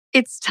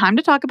It's time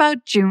to talk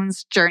about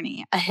June's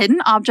Journey, a hidden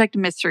object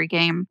mystery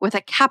game with a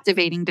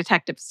captivating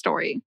detective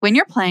story. When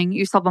you're playing,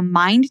 you solve a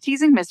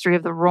mind-teasing mystery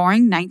of the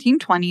roaring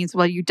 1920s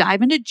while you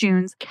dive into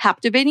June's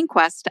captivating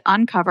quest to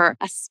uncover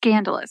a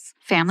scandalous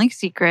family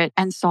secret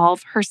and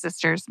solve her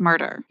sister's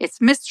murder. It's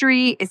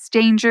mystery, it's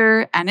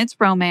danger, and it's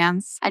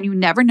romance, and you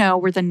never know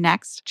where the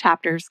next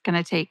chapter's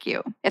gonna take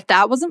you. If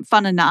that wasn't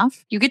fun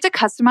enough, you get to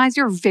customize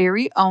your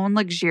very own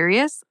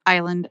luxurious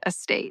island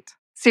estate.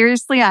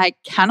 Seriously, I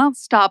cannot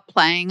stop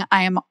playing.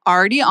 I am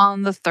already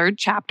on the 3rd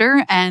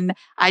chapter and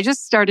I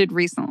just started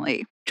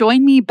recently.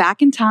 Join me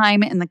back in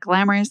time in the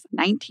glamorous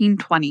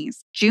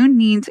 1920s. June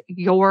needs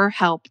your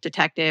help,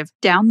 detective.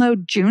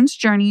 Download June's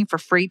Journey for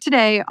free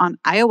today on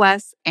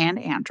iOS and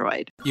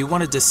Android. You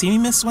wanted to see me,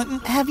 Miss Swinton?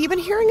 Have you been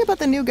hearing about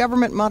the new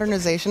government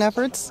modernization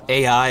efforts?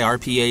 AI,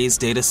 RPAs,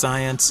 data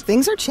science.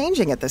 Things are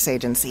changing at this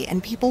agency,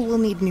 and people will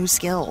need new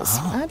skills.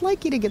 I'd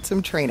like you to get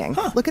some training.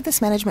 Look at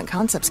this management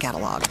concepts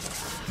catalog.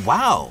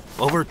 Wow,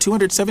 over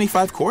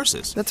 275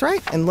 courses. That's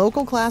right, in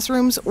local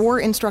classrooms or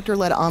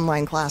instructor-led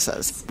online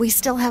classes. We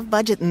still have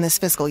budget in this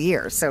fiscal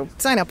year, so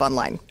sign up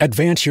online.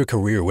 Advance your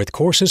career with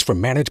courses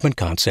from Management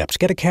Concepts.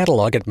 Get a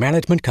catalog at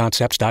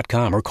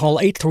managementconcepts.com or call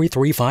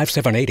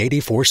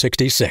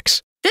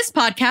 833-578-8466. This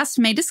podcast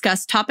may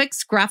discuss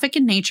topics graphic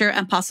in nature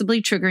and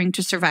possibly triggering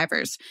to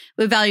survivors.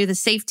 We value the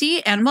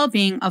safety and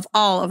well-being of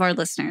all of our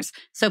listeners,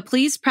 so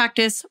please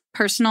practice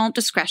personal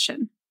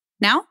discretion.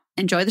 Now,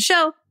 enjoy the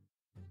show.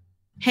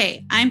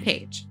 Hey, I'm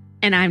Paige.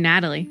 And I'm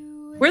Natalie.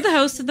 We're the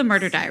hosts of the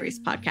Murder Diaries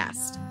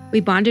podcast. We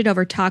bonded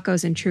over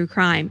tacos and true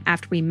crime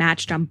after we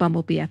matched on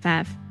Bumble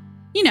BFF.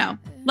 You know,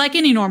 like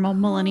any normal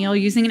millennial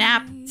using an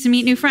app to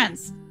meet new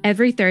friends.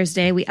 Every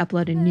Thursday, we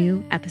upload a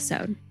new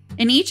episode.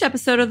 In each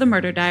episode of the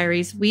Murder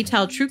Diaries, we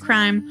tell true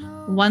crime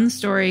one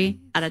story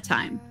at a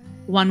time.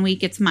 One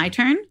week it's my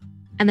turn.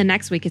 And the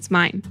next week it's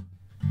mine.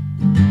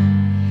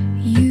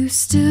 You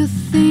still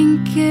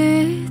think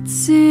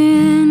it's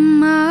in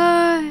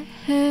my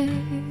head,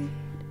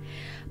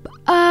 but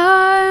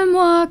I'm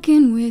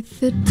walking with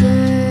the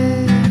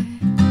dead.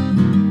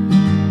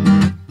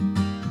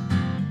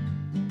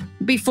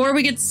 Before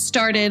we get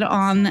started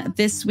on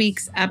this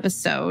week's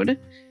episode,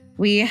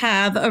 we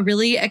have a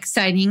really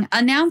exciting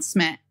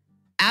announcement.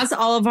 As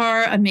all of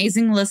our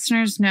amazing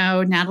listeners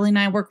know, Natalie and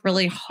I work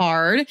really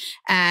hard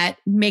at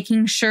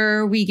making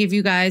sure we give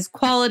you guys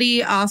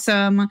quality,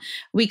 awesome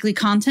weekly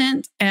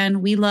content,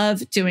 and we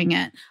love doing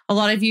it. A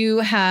lot of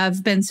you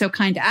have been so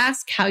kind to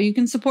ask how you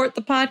can support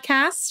the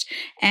podcast,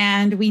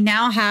 and we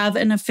now have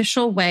an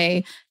official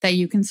way that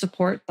you can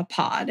support the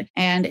pod,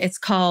 and it's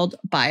called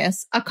Buy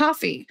Us a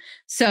Coffee.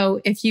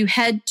 So if you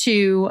head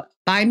to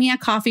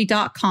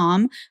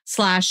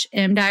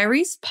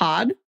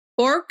buymeacoffee.com/mdiariespod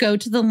or go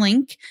to the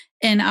link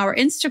in our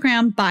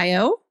Instagram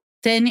bio,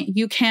 then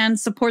you can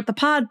support the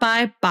pod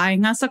by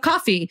buying us a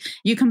coffee.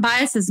 You can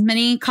buy us as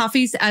many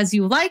coffees as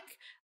you like,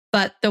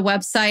 but the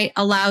website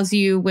allows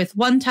you with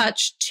one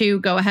touch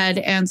to go ahead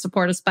and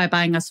support us by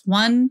buying us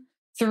 1,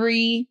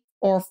 3,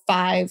 or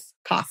 5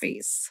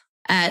 coffees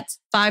at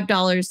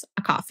 $5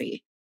 a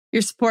coffee.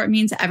 Your support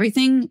means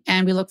everything,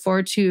 and we look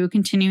forward to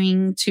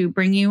continuing to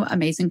bring you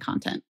amazing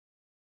content.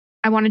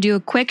 I want to do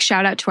a quick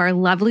shout out to our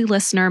lovely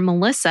listener,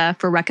 Melissa,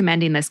 for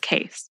recommending this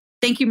case.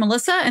 Thank you,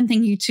 Melissa, and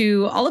thank you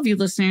to all of you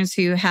listeners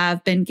who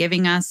have been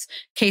giving us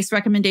case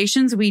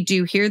recommendations. We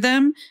do hear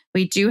them.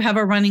 We do have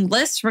a running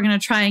list. We're going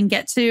to try and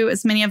get to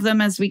as many of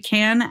them as we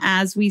can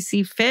as we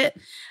see fit.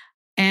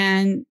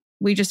 And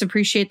we just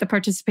appreciate the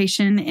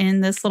participation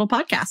in this little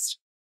podcast.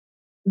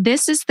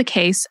 This is the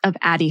case of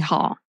Addie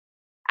Hall.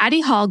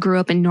 Addie Hall grew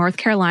up in North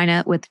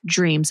Carolina with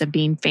dreams of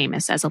being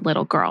famous as a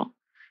little girl.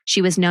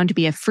 She was known to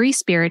be a free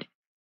spirit,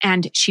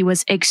 and she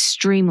was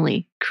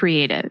extremely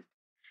creative.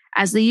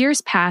 As the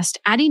years passed,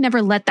 Addie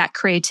never let that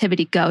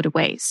creativity go to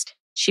waste.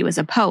 She was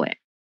a poet,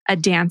 a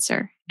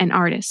dancer, an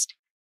artist,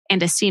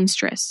 and a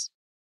seamstress,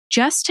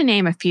 just to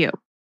name a few.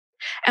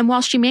 And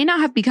while she may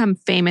not have become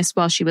famous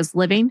while she was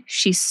living,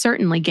 she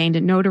certainly gained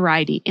a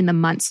notoriety in the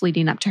months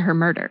leading up to her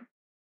murder.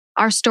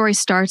 Our story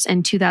starts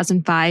in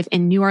 2005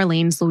 in New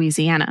Orleans,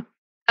 Louisiana,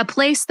 a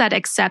place that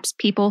accepts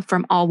people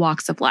from all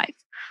walks of life,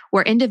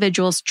 where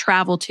individuals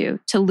travel to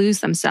lose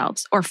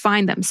themselves or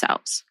find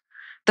themselves.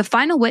 The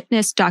Final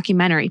Witness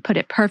documentary put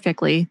it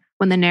perfectly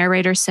when the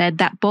narrator said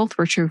that both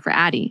were true for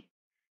Addie.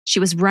 She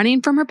was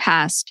running from her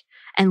past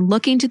and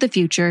looking to the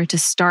future to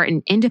start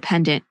an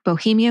independent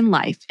bohemian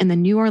life in the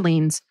New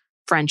Orleans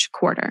French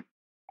Quarter.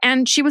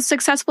 And she was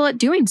successful at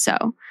doing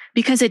so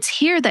because it's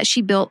here that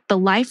she built the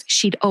life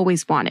she'd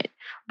always wanted,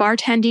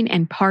 bartending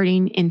and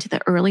partying into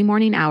the early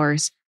morning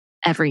hours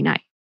every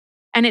night.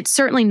 And it's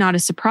certainly not a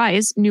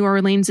surprise. New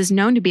Orleans is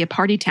known to be a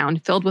party town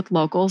filled with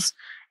locals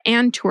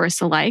and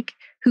tourists alike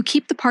who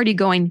keep the party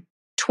going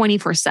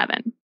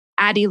 24/7.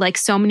 Addie, like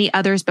so many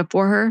others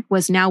before her,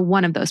 was now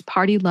one of those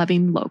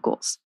party-loving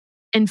locals.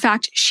 In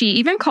fact, she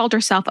even called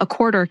herself a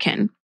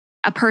quarterkin,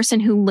 a person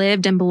who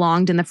lived and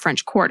belonged in the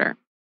French Quarter.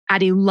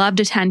 Addie loved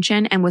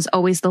attention and was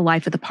always the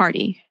life of the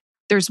party.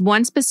 There's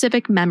one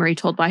specific memory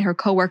told by her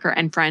coworker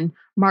and friend,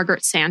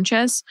 Margaret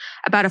Sanchez,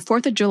 about a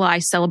 4th of July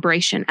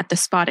celebration at the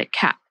Spotted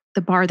Cat,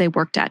 the bar they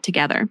worked at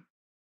together.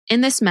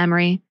 In this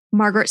memory,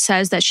 Margaret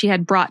says that she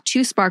had brought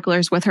 2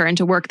 sparklers with her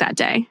into work that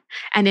day.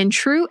 And in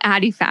true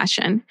Addie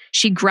fashion,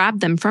 she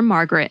grabbed them from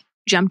Margaret,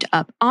 jumped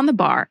up on the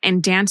bar,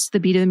 and danced to the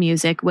beat of the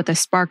music with a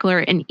sparkler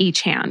in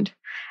each hand,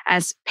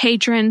 as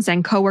patrons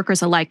and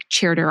coworkers alike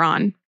cheered her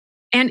on.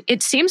 And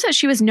it seems that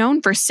she was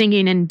known for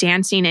singing and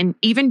dancing and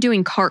even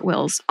doing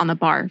cartwheels on the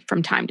bar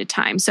from time to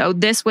time. So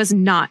this was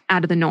not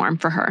out of the norm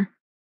for her.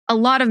 A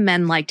lot of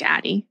men liked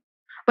Addie,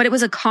 but it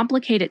was a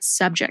complicated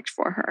subject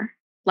for her.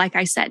 Like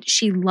I said,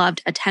 she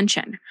loved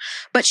attention,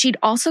 but she'd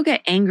also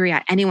get angry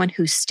at anyone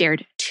who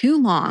stared too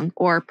long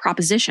or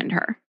propositioned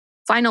her.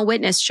 Final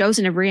Witness shows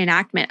in a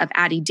reenactment of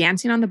Addie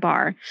dancing on the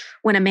bar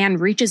when a man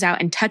reaches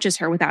out and touches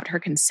her without her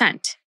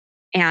consent.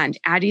 And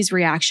Addie's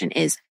reaction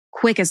is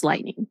quick as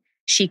lightning.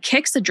 She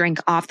kicks the drink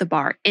off the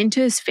bar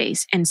into his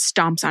face and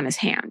stomps on his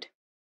hand.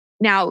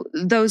 Now,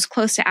 those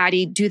close to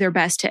Addie do their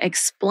best to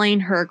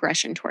explain her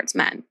aggression towards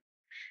men.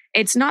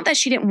 It's not that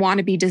she didn't want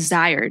to be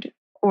desired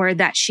or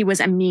that she was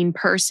a mean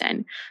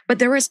person, but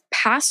there was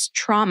past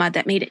trauma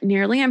that made it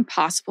nearly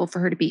impossible for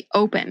her to be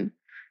open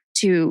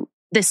to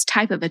this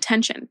type of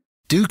attention.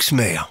 Duke's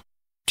mail.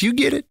 Do you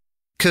get it?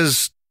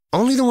 Because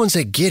only the ones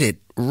that get it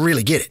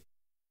really get it.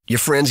 Your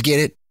friends get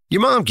it.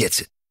 Your mom gets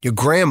it. Your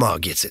grandma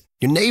gets it.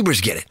 Your neighbors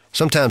get it.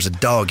 Sometimes the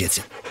dog gets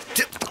it.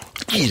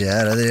 Get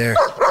out of there.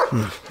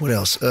 What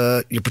else?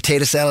 Your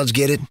potato salads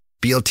get it.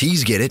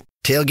 BLTs get it.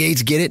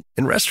 Tailgates get it.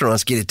 And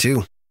restaurants get it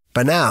too.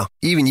 By now,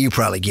 even you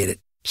probably get it.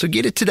 So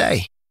get it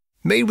today.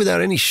 Made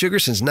without any sugar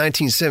since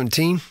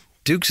 1917,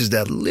 Duke's is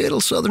that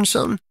little southern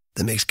something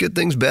that makes good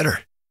things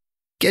better.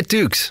 Get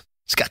Duke's.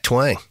 It's got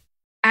twang.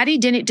 Addie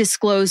didn't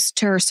disclose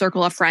to her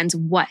circle of friends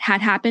what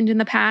had happened in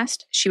the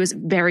past. She was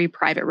very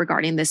private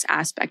regarding this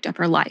aspect of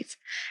her life.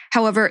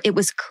 However, it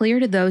was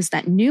clear to those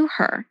that knew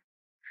her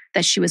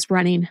that she was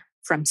running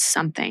from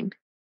something.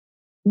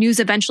 News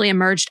eventually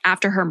emerged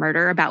after her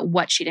murder about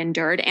what she'd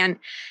endured, and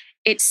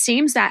it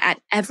seems that at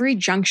every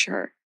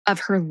juncture of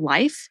her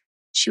life,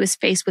 she was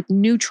faced with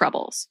new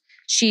troubles.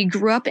 She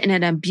grew up in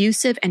an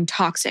abusive and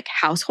toxic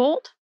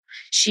household.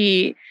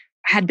 She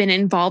had been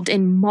involved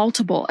in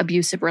multiple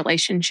abusive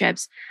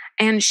relationships,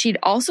 and she'd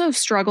also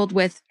struggled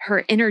with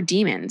her inner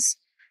demons,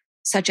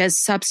 such as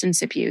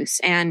substance abuse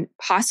and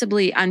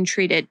possibly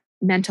untreated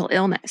mental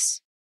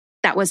illness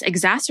that was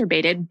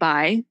exacerbated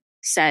by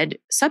said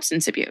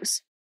substance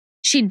abuse.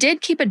 She did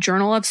keep a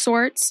journal of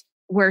sorts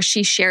where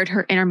she shared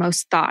her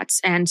innermost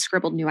thoughts and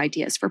scribbled new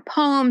ideas for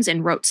poems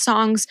and wrote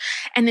songs,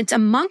 and it's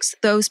amongst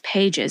those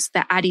pages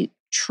that Addie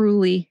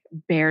truly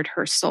bared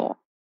her soul.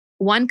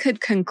 One could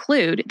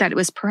conclude that it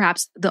was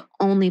perhaps the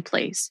only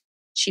place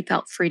she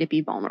felt free to be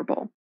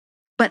vulnerable.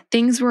 But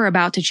things were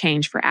about to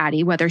change for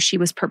Addie, whether she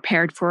was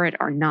prepared for it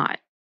or not.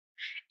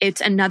 It's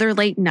another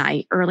late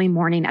night, early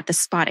morning at the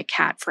Spotted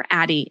Cat for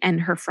Addie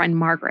and her friend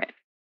Margaret.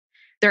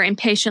 They're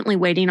impatiently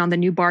waiting on the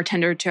new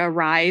bartender to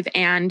arrive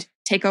and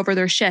take over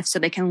their shift so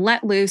they can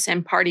let loose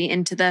and party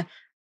into the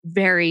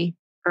very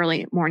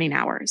early morning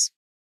hours.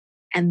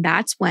 And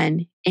that's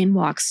when in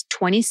walks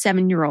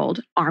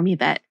 27-year-old Army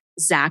vet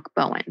Zach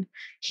Bowen.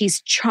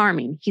 He's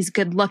charming, he's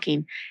good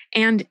looking,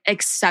 and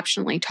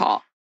exceptionally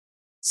tall.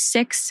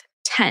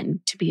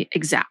 6'10" to be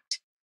exact.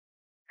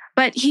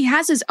 But he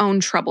has his own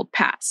troubled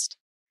past.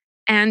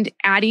 And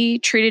Addie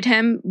treated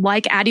him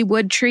like Addie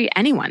would treat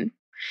anyone.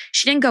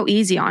 She didn't go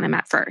easy on him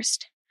at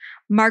first.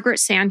 Margaret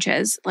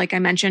Sanchez, like I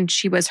mentioned,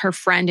 she was her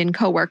friend and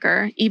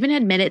coworker, even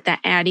admitted that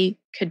Addie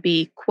could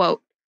be,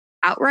 quote,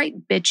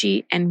 outright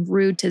bitchy and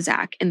rude to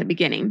Zach in the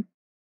beginning.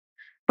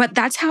 But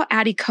that's how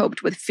Addie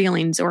coped with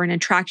feelings or an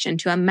attraction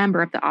to a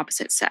member of the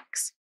opposite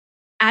sex.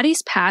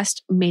 Addie's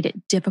past made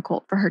it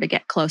difficult for her to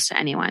get close to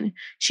anyone.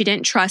 She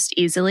didn't trust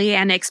easily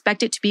and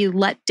expected to be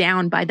let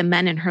down by the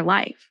men in her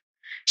life.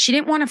 She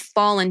didn't want to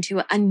fall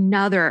into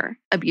another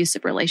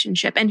abusive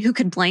relationship, and who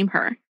could blame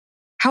her?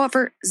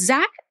 However,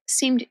 Zach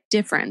seemed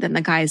different than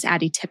the guys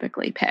Addie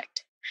typically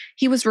picked.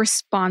 He was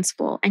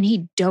responsible and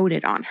he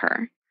doted on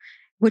her,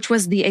 which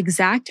was the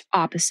exact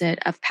opposite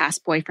of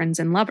past boyfriends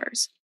and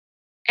lovers.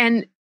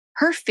 And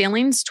her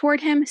feelings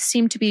toward him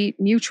seemed to be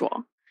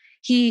mutual.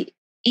 He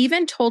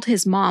even told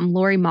his mom,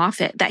 Lori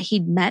Moffat, that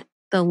he'd met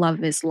the love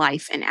of his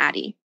life in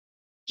Addie.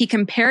 He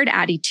compared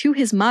Addie to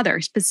his mother,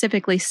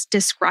 specifically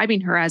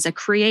describing her as a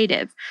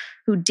creative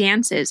who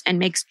dances and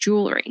makes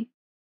jewelry.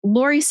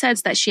 Lori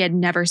says that she had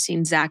never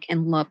seen Zach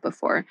in love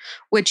before,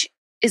 which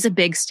is a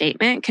big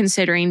statement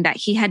considering that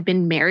he had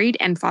been married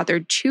and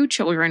fathered 2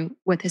 children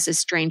with his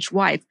estranged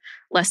wife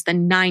less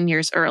than 9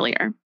 years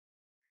earlier.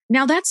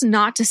 Now, that's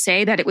not to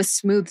say that it was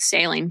smooth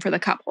sailing for the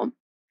couple.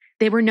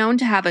 They were known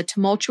to have a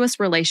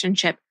tumultuous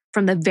relationship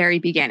from the very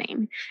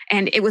beginning,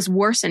 and it was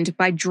worsened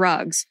by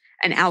drugs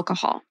and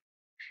alcohol.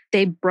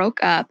 They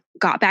broke up,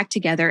 got back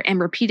together,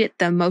 and repeated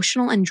the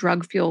emotional and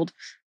drug-fueled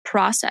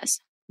process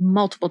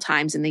multiple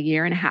times in the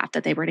year and a half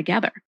that they were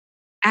together.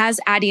 As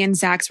Addie and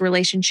Zach's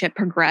relationship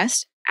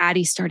progressed,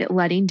 Addie started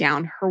letting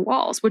down her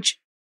walls, which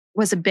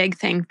was a big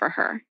thing for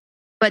her.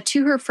 But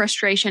to her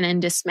frustration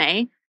and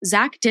dismay,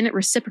 Zach didn't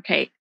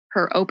reciprocate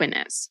her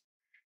openness.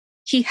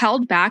 He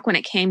held back when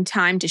it came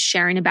time to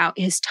sharing about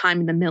his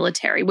time in the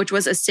military, which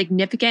was a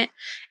significant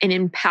and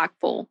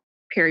impactful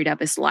period of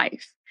his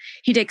life.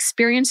 He'd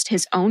experienced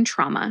his own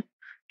trauma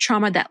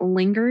that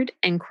lingered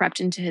and crept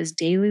into his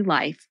daily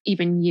life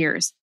even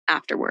years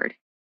afterward.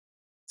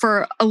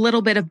 For a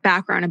little bit of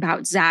background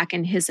about Zach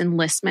and his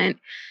enlistment,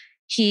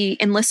 he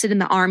enlisted in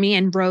the Army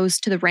and rose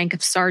to the rank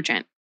of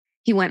sergeant.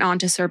 He went on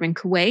to serve in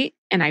Kuwait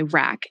and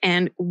Iraq.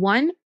 And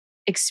one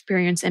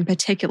experience in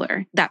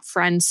particular that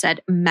friends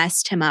said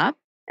messed him up,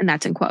 and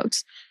that's in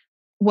quotes,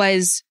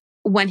 was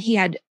when he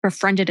had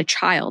befriended a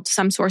child.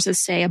 Some sources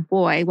say a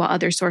boy, while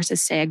other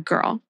sources say a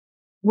girl.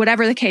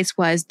 Whatever the case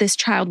was, this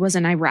child was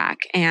in Iraq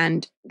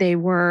and they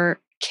were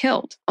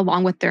killed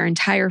along with their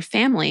entire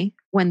family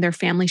when their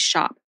family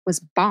shop was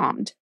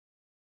bombed.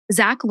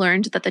 Zach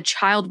learned that the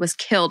child was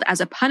killed as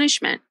a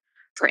punishment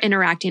for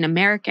interacting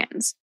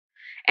Americans.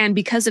 And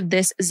because of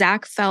this,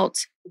 Zach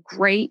felt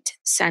great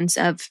sense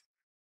of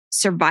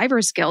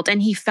survivor's guilt,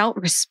 and he felt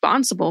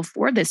responsible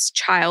for this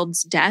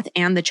child's death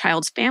and the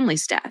child's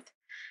family's death.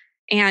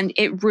 And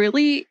it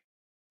really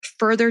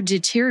further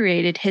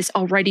deteriorated his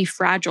already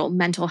fragile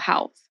mental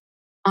health.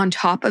 On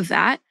top of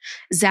that,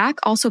 Zach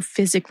also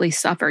physically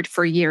suffered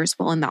for years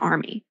while in the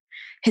Army.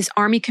 His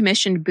Army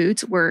commissioned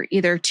boots were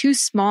either too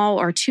small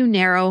or too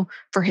narrow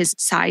for his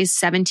size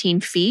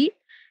 17 feet,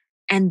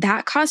 and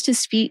that caused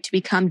his feet to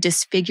become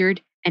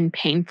disfigured and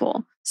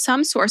painful.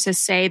 Some sources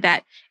say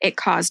that it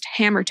caused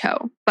hammer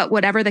toe, but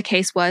whatever the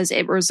case was,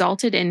 it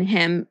resulted in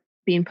him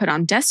being put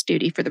on desk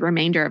duty for the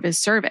remainder of his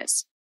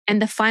service.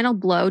 And the final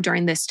blow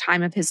during this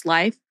time of his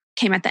life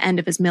came at the end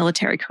of his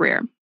military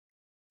career.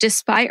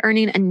 Despite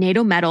earning a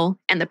NATO medal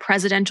and the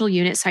Presidential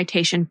Unit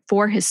Citation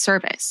for his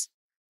service,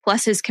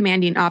 plus his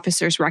commanding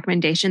officer's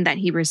recommendation that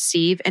he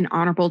receive an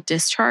honorable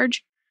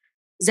discharge,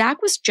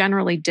 Zach was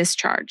generally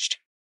discharged,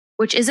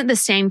 which isn't the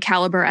same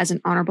caliber as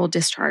an honorable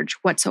discharge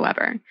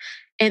whatsoever.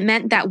 It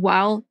meant that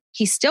while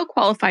he still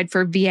qualified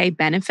for VA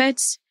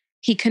benefits,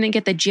 he couldn't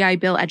get the GI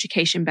Bill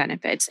education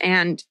benefits,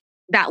 and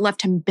that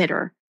left him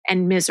bitter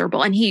and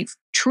miserable. And he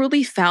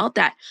truly felt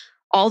that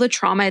all the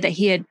trauma that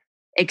he had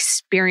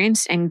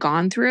experienced and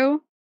gone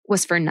through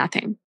was for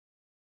nothing.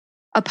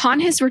 Upon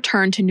his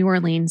return to New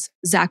Orleans,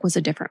 Zach was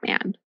a different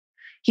man.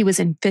 He was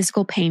in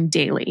physical pain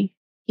daily.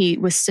 He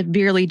was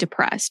severely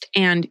depressed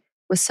and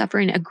was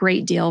suffering a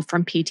great deal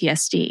from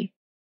PTSD.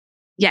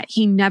 Yet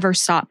he never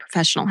sought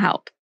professional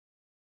help.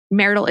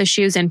 Marital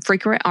issues and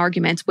frequent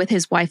arguments with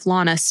his wife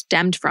Lana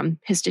stemmed from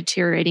his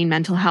deteriorating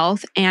mental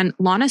health, and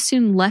Lana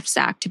soon left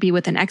Zach to be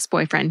with an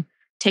ex-boyfriend,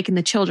 taking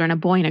the children, a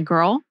boy and a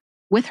girl,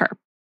 with her.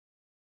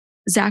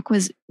 Zach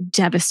was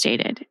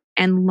devastated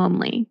and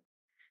lonely.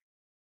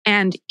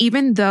 And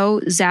even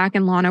though Zach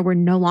and Lana were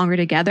no longer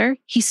together,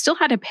 he still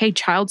had to pay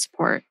child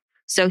support.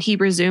 So he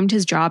resumed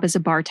his job as a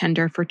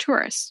bartender for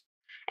tourists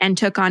and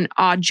took on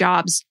odd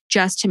jobs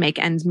just to make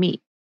ends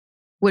meet.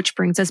 Which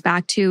brings us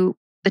back to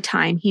the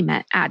time he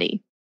met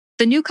Addie.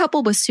 The new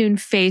couple was soon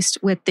faced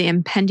with the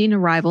impending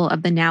arrival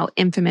of the now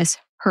infamous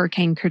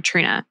Hurricane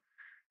Katrina,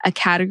 a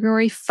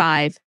Category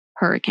 5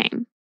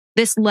 hurricane.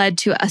 This led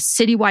to a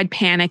citywide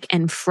panic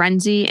and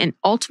frenzy and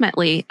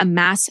ultimately a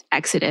mass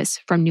exodus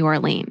from New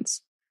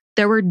Orleans.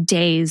 There were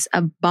days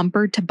of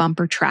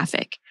bumper-to-bumper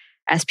traffic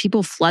as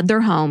people fled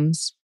their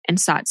homes and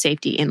sought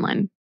safety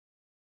inland.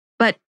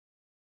 But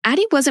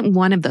Addie wasn't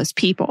one of those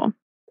people.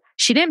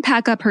 She didn't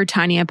pack up her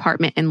tiny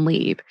apartment and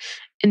leave.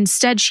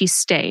 Instead, she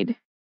stayed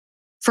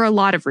for a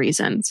lot of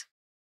reasons.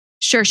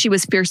 Sure, she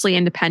was fiercely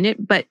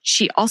independent, but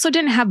she also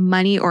didn't have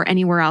money or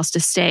anywhere else to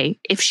stay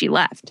if she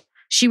left.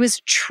 She was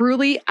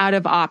truly out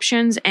of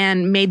options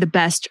and made the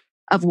best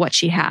of what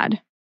she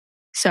had.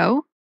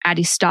 So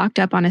Addie stocked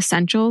up on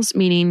essentials,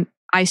 meaning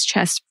ice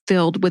chests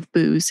filled with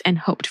booze, and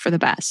hoped for the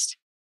best.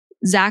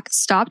 Zach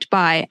stopped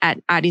by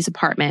at Addie's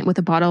apartment with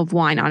a bottle of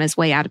wine on his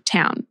way out of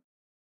town.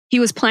 He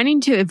was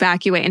planning to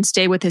evacuate and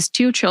stay with his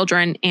 2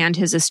 children and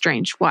his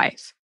estranged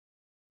wife.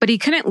 But he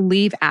couldn't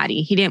leave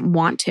Addie. He didn't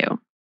want to.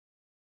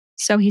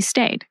 So he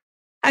stayed.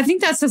 I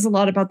think that says a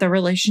lot about the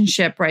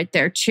relationship right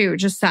there, too.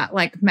 Just that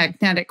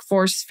magnetic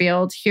force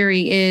field. Here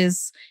he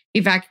is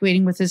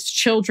evacuating with his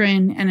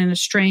children and an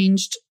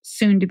estranged,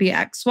 soon-to-be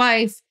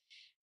ex-wife.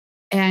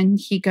 And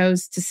he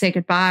goes to say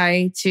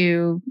goodbye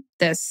to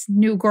this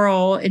new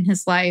girl in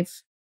his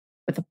life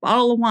with a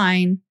bottle of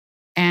wine.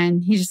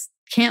 And he just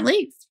can't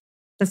leave.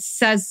 That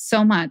says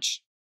so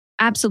much.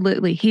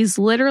 Absolutely. He's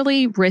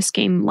literally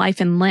risking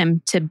life and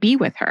limb to be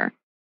with her.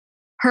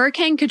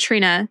 Hurricane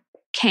Katrina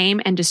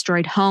came and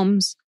destroyed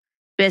homes,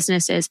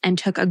 businesses, and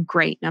took a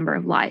great number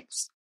of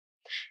lives.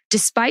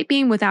 Despite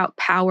being without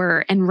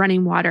power and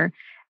running water,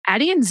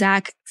 Addie and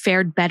Zach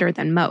fared better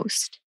than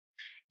most.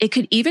 It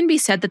could even be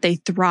said that they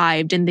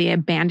thrived in the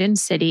abandoned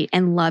city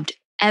and loved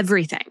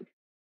everything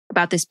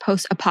about this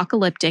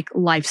post-apocalyptic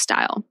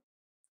lifestyle.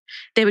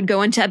 They would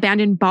go into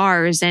abandoned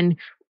bars and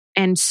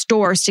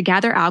stores to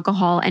gather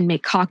alcohol and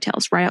make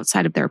cocktails right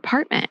outside of their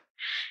apartment.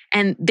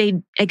 And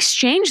they'd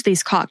exchange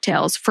these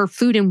cocktails for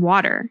food and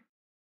water.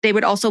 They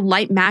would also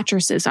light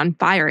mattresses on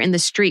fire in the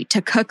street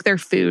to cook their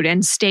food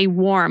and stay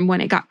warm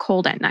when it got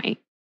cold at night.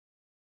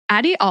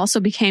 Addie also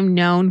became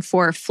known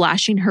for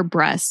flashing her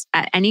breasts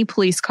at any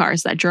police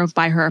cars that drove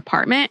by her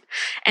apartment,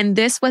 and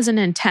this was an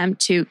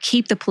attempt to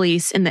keep the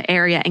police in the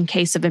area in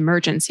case of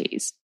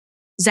emergencies.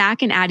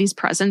 Zach and Addie's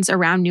presence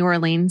around New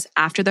Orleans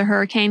after the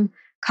hurricane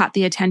caught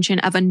the attention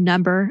of a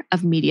number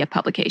of media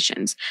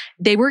publications.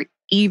 They were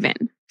even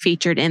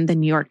featured in the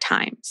New York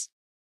Times.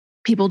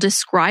 People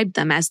described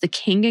them as the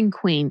king and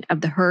queen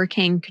of the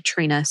Hurricane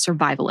Katrina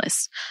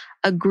survivalists,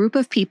 a group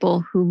of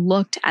people who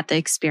looked at the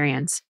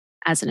experience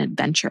as an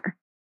adventure.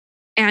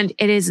 And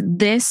it is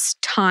this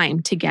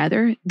time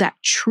together that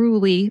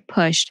truly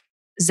pushed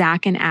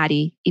Zach and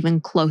Addie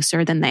even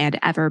closer than they had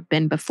ever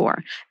been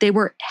before. They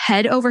were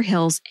head over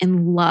heels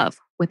in love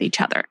with each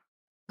other.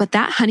 But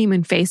that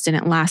honeymoon phase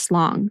didn't last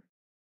long.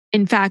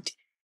 In fact,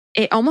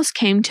 it almost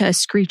came to a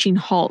screeching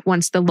halt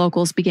once the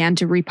locals began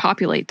to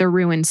repopulate the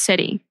ruined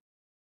city.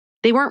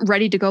 They weren't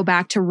ready to go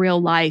back to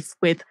real life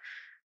with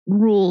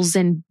rules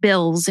and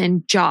bills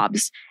and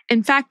jobs.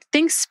 In fact,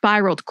 things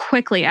spiraled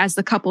quickly as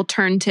the couple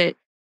turned to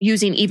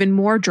using even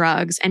more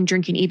drugs and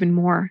drinking even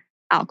more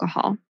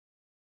alcohol.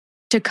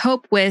 To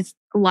cope with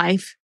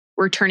life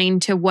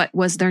returning to what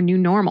was their new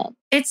normal.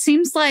 It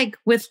seems like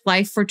with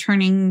life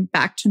returning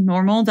back to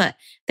normal that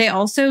they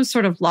also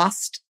sort of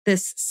lost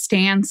this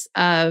stance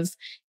of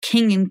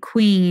king and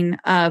queen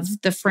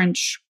of the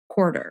French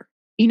Quarter.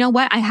 You know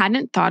what? I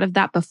hadn't thought of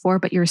that before,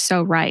 but you're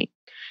so right.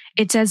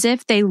 It's as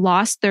if they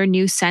lost their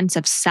new sense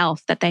of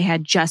self that they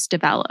had just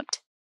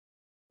developed.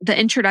 The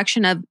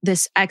introduction of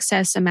this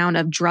excess amount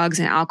of drugs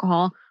and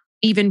alcohol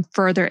even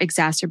further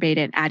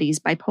exacerbated Addie's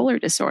bipolar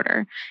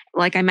disorder.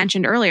 Like I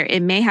mentioned earlier,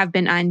 it may have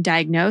been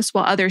undiagnosed,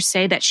 while others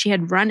say that she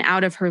had run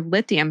out of her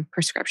lithium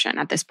prescription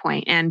at this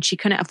point and she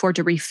couldn't afford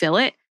to refill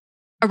it.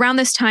 Around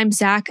this time,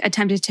 Zach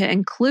attempted to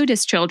include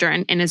his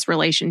children in his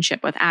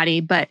relationship with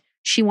Addie, but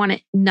she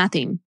wanted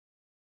nothing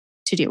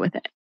to do with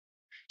it.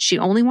 She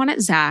only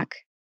wanted Zach,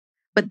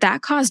 but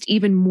that caused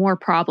even more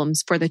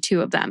problems for the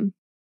two of them.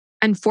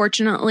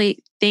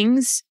 Unfortunately,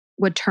 things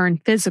would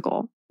turn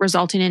physical,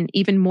 resulting in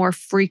even more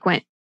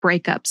frequent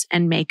breakups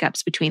and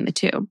makeups between the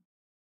two.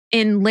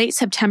 In late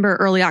September,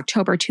 early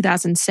October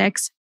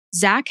 2006,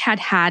 Zach had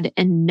had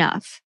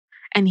enough,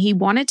 and he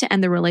wanted to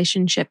end the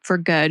relationship for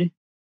good.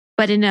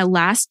 But in a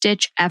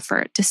last-ditch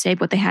effort to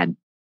save what they had,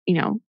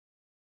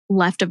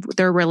 left of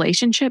their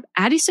relationship,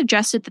 Addie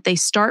suggested that they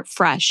start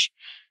fresh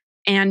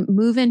and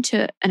move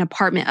into an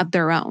apartment of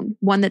their own,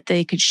 one that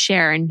they could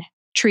share and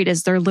treat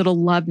as their little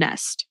love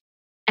nest.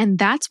 And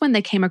that's when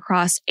they came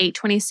across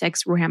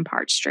 826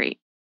 Rampart Street.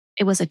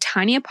 It was a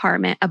tiny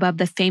apartment above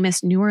the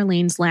famous New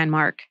Orleans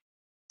landmark,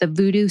 the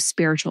Voodoo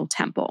Spiritual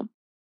Temple.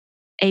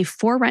 A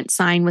for rent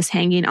sign was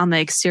hanging on the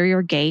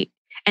exterior gate,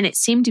 and it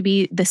seemed to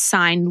be the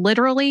sign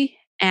literally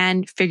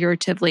and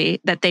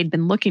figuratively that they'd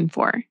been looking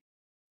for.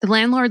 The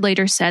landlord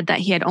later said that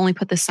he had only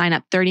put the sign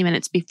up 30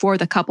 minutes before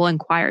the couple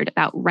inquired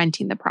about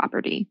renting the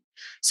property.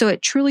 So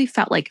it truly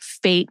felt like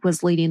fate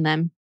was leading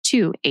them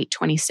to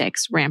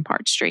 826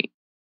 Rampart Street.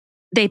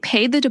 They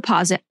paid the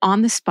deposit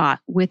on the spot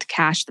with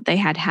cash that they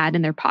had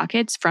in their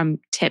pockets from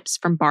tips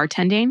from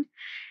bartending,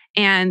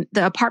 and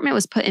the apartment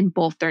was put in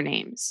both their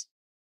names.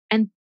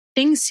 And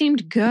things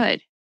seemed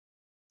good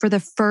for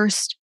the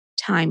first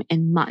time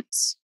in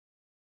months.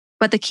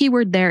 But the key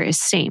word there is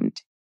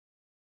seemed.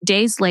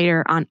 Days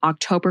later, on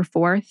October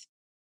 4th,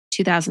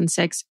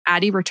 2006,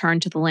 Addie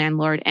returned to the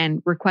landlord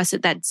and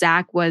requested that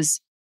Zach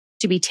was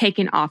to be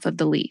taken off of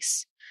the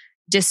lease,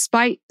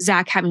 despite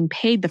Zach having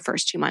paid the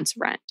first 2 months'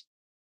 rent.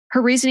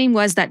 Her reasoning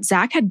was that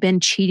Zach had been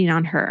cheating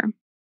on her.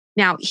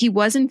 Now, he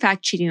was in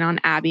fact cheating on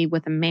Abby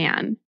with a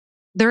man.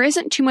 There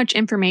isn't too much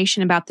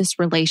information about this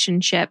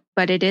relationship,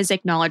 but it is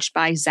acknowledged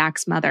by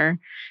Zach's mother,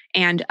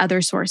 and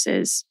other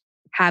sources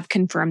have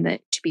confirmed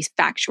it to be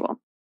factual.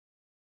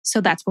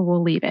 So that's where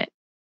we'll leave it.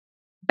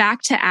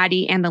 Back to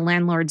Addie and the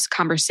landlord's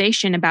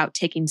conversation about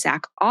taking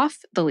Zach off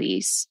the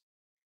lease,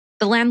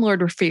 the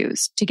landlord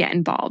refused to get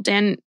involved.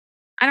 And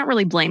I don't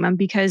really blame him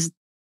because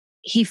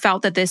he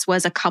felt that this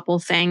was a couple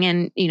thing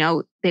and,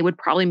 they would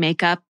probably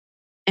make up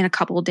in a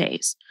couple of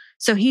days.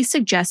 So he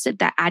suggested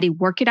that Addie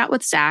work it out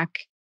with Zach,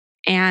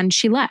 and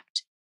she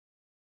left.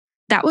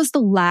 That was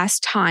the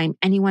last time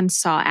anyone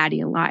saw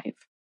Addie alive.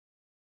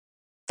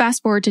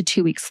 Fast forward to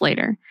 2 weeks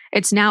later.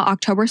 It's now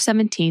October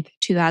 17th,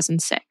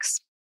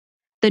 2006.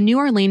 The New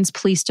Orleans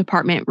Police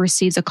Department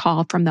receives a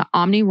call from the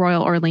Omni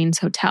Royal Orleans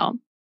Hotel,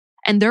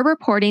 and they're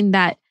reporting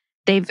that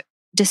they've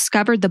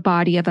discovered the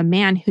body of a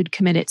man who'd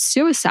committed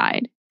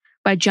suicide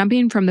by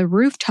jumping from the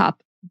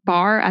rooftop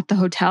bar at the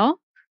hotel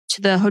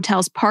to the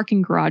hotel's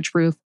parking garage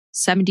roof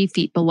 70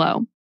 feet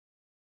below.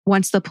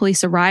 Once the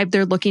police arrive,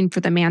 they're looking for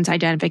the man's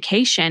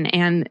identification,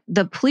 and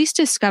the police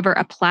discover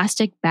a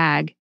plastic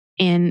bag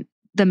in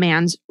the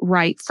man's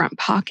right front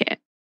pocket.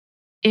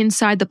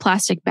 Inside the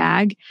plastic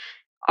bag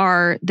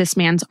are this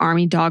man's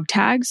army dog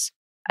tags,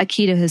 a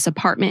key to his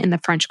apartment in the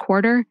French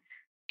Quarter,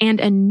 and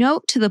a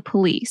note to the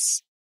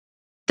police.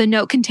 The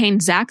note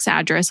contained Zach's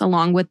address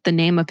along with the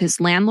name of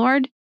his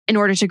landlord in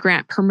order to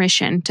grant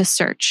permission to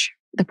search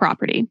the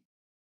property.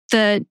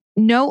 The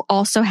note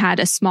also had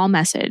a small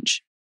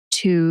message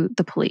to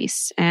the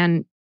police.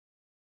 And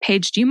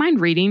Paige, do you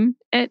mind reading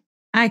it?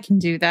 I can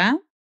do that.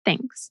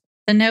 Thanks.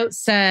 The note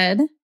said,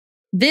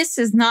 "This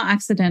is not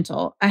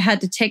accidental. I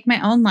had to take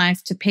my own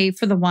life to pay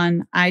for the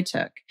one I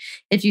took.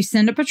 If you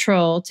send a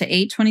patrol to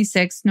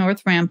 826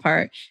 North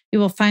Rampart, you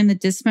will find the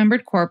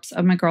dismembered corpse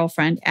of my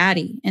girlfriend,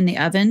 Addie, in the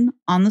oven,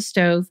 on the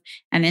stove,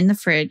 and in the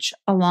fridge,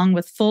 along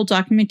with full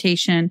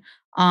documentation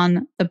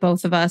on the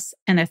both of us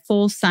and a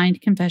full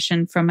signed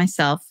confession from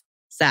myself,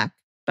 Zach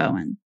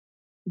Bowen."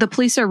 The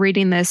police are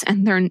reading this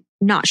and they're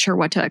not sure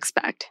what to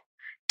expect.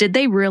 Did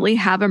they really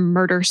have a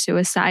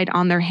murder-suicide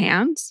on their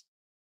hands?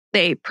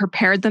 They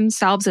prepared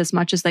themselves as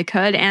much as they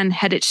could and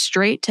headed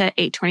straight to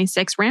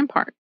 826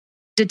 Rampart.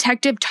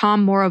 Detective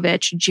Tom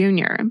Morovich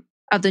Jr.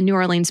 of the New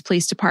Orleans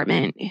Police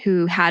Department,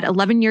 who had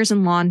 11 years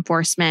in law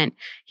enforcement,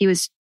 he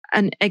was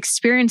an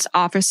experienced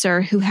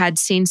officer who had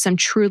seen some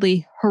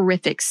truly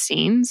horrific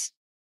scenes,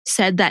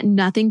 said that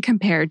nothing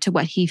compared to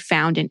what he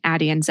found in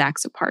Addie and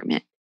Zach's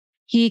apartment.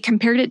 He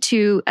compared it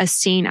to a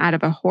scene out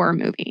of a horror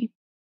movie.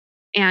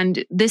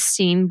 And this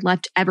scene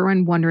left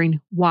everyone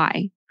wondering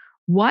why.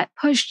 What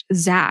pushed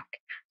Zach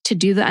to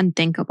do the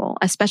unthinkable,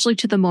 especially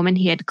to the woman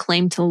he had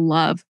claimed to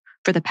love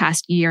for the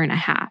past year and a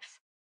half?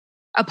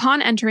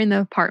 Upon entering the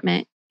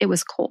apartment, it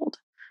was cold.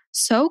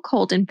 So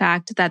cold, in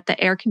fact, that the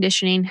air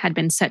conditioning had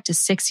been set to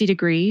 60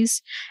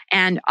 degrees,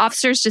 and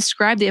officers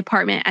described the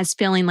apartment as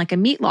feeling like a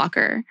meat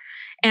locker.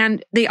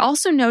 And they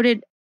also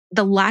noted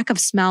the lack of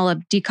smell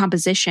of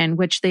decomposition,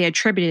 which they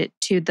attributed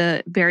to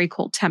the very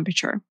cold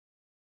temperature.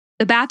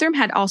 The bathroom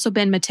had also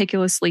been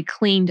meticulously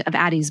cleaned of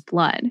Addie's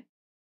blood.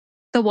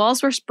 The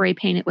walls were spray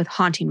painted with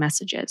haunting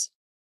messages,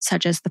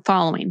 such as the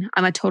following: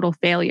 "I'm a total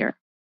failure.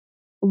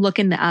 Look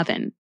in the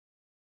oven."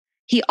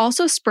 He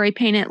also spray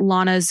painted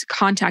Lana's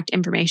contact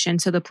information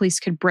so the police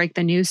could break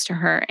the news to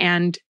her,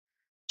 and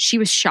she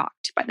was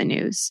shocked by the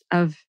news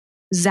of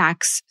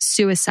Zach's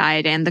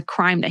suicide and the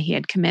crime that he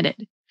had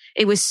committed.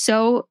 It was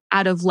so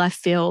out of left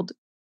field.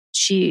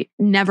 She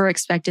never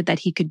expected that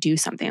he could do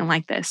something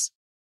like this.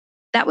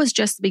 That was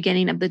just the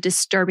beginning of the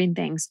disturbing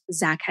things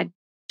Zach had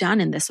done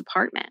in this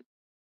apartment.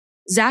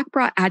 Zach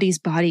brought Addie's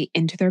body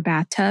into their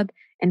bathtub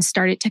and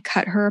started to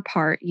cut her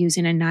apart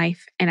using a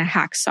knife and a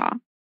hacksaw.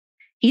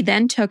 He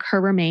then took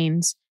her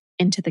remains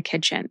into the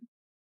kitchen.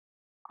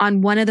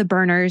 On one of the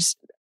burners,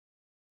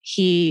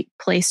 he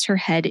placed her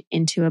head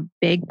into a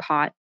big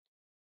pot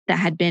that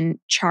had been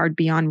charred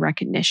beyond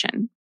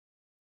recognition.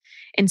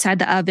 Inside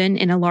the oven,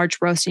 in a large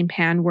roasting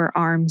pan, were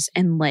arms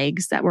and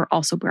legs that were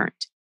also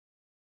burnt.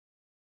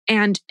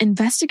 And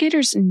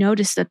investigators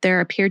noticed that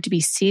there appeared to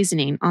be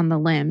seasoning on the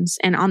limbs,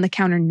 and on the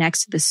counter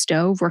next to the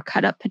stove were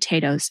cut up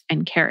potatoes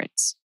and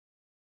carrots.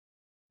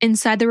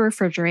 Inside the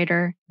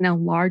refrigerator, in a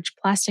large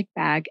plastic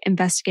bag,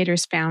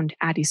 investigators found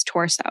Addie's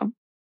torso.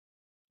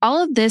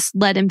 All of this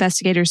led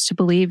investigators to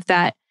believe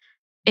that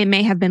it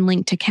may have been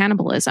linked to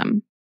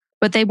cannibalism,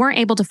 but they weren't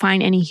able to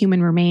find any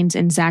human remains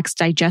in Zach's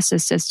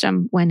digestive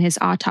system when his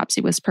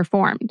autopsy was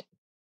performed.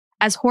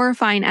 As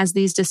horrifying as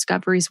these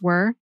discoveries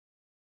were,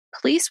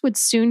 police would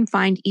soon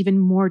find even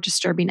more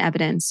disturbing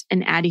evidence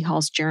in Addie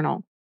Hall's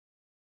journal.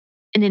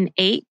 In an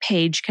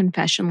 8-page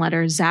confession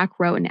letter Zach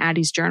wrote in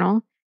Addie's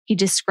journal, he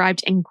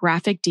described in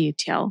graphic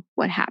detail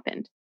what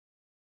happened.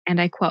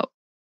 And I quote,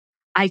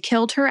 "I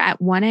killed her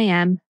at 1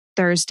 a.m.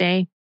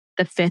 Thursday,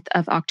 the 5th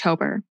of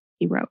October,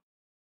 he wrote.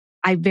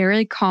 I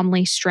very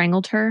calmly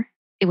strangled her.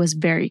 It was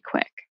very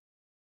quick.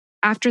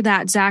 After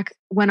that, Zach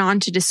went on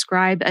to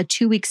describe a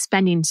 2-week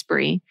spending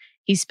spree.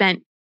 He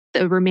spent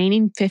the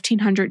remaining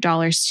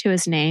 $1,500 to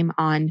his name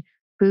on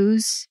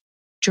booze,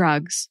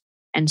 drugs,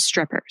 and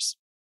strippers.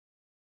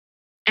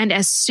 And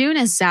as soon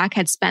as Zach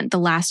had spent the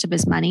last of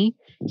his money,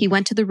 he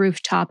went to the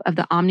rooftop of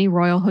the Omni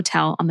Royal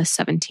Hotel on the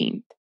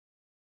 17th.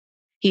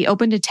 He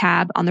opened a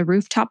tab on the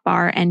rooftop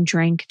bar and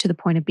drank to the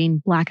point of being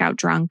blackout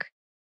drunk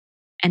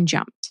and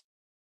jumped.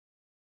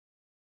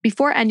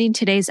 Before ending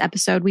today's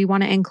episode, we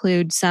want to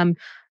include some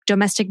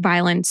domestic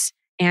violence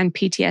and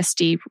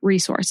PTSD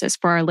resources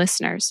for our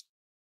listeners.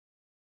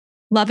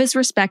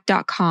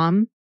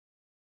 loveisrespect.com.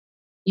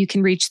 You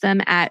can reach them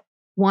at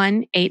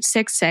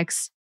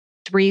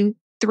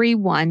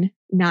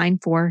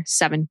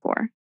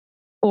 1-866-331-9474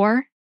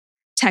 or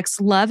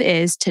text Love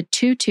Is to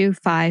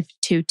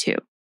 22522.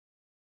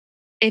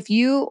 If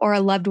you or a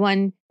loved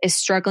one is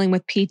struggling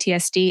with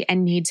PTSD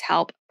and needs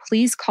help,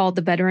 please call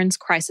the Veterans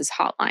Crisis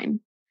Hotline.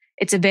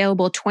 It's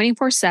available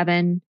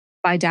 24/7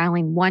 by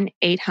dialing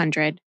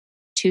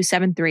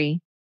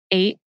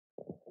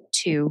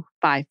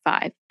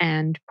 1-800-273-8255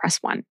 and press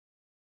 1.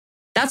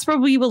 That's where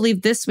we will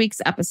leave this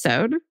week's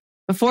episode.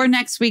 Before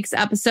next week's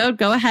episode,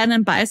 go ahead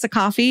and buy us a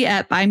coffee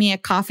at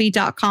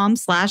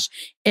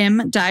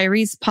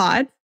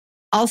buymeacoffee.com/mdiariespod.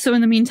 Also,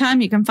 in the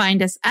meantime, you can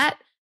find us at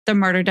The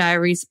Murder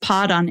Diaries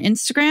Pod on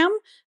Instagram,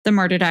 The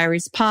Murder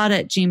Diaries Pod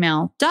at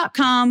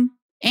gmail.com,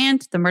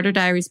 and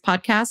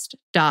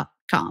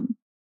themurderdiariespodcast.com.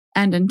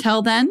 And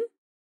until then,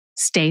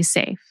 Stay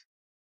safe.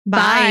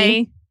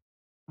 bye.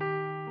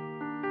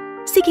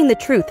 Seeking the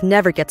truth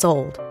never gets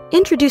old.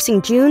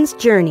 Introducing June's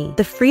Journey,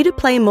 the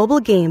free-to-play mobile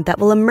game that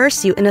will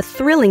immerse you in a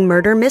thrilling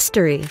murder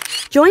mystery.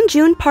 Join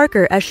June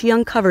Parker as she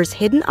uncovers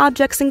hidden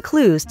objects and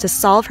clues to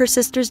solve her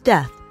sister's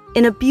death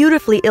in a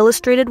beautifully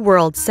illustrated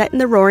world set in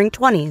the Roaring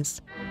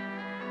 '20s.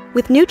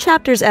 With new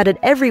chapters added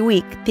every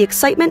week, the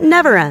excitement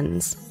never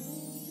ends.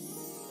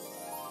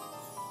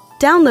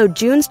 Download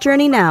June's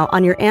Journey now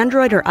on your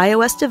Android or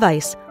iOS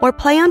device, or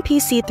play on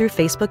PC through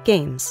Facebook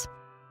Games.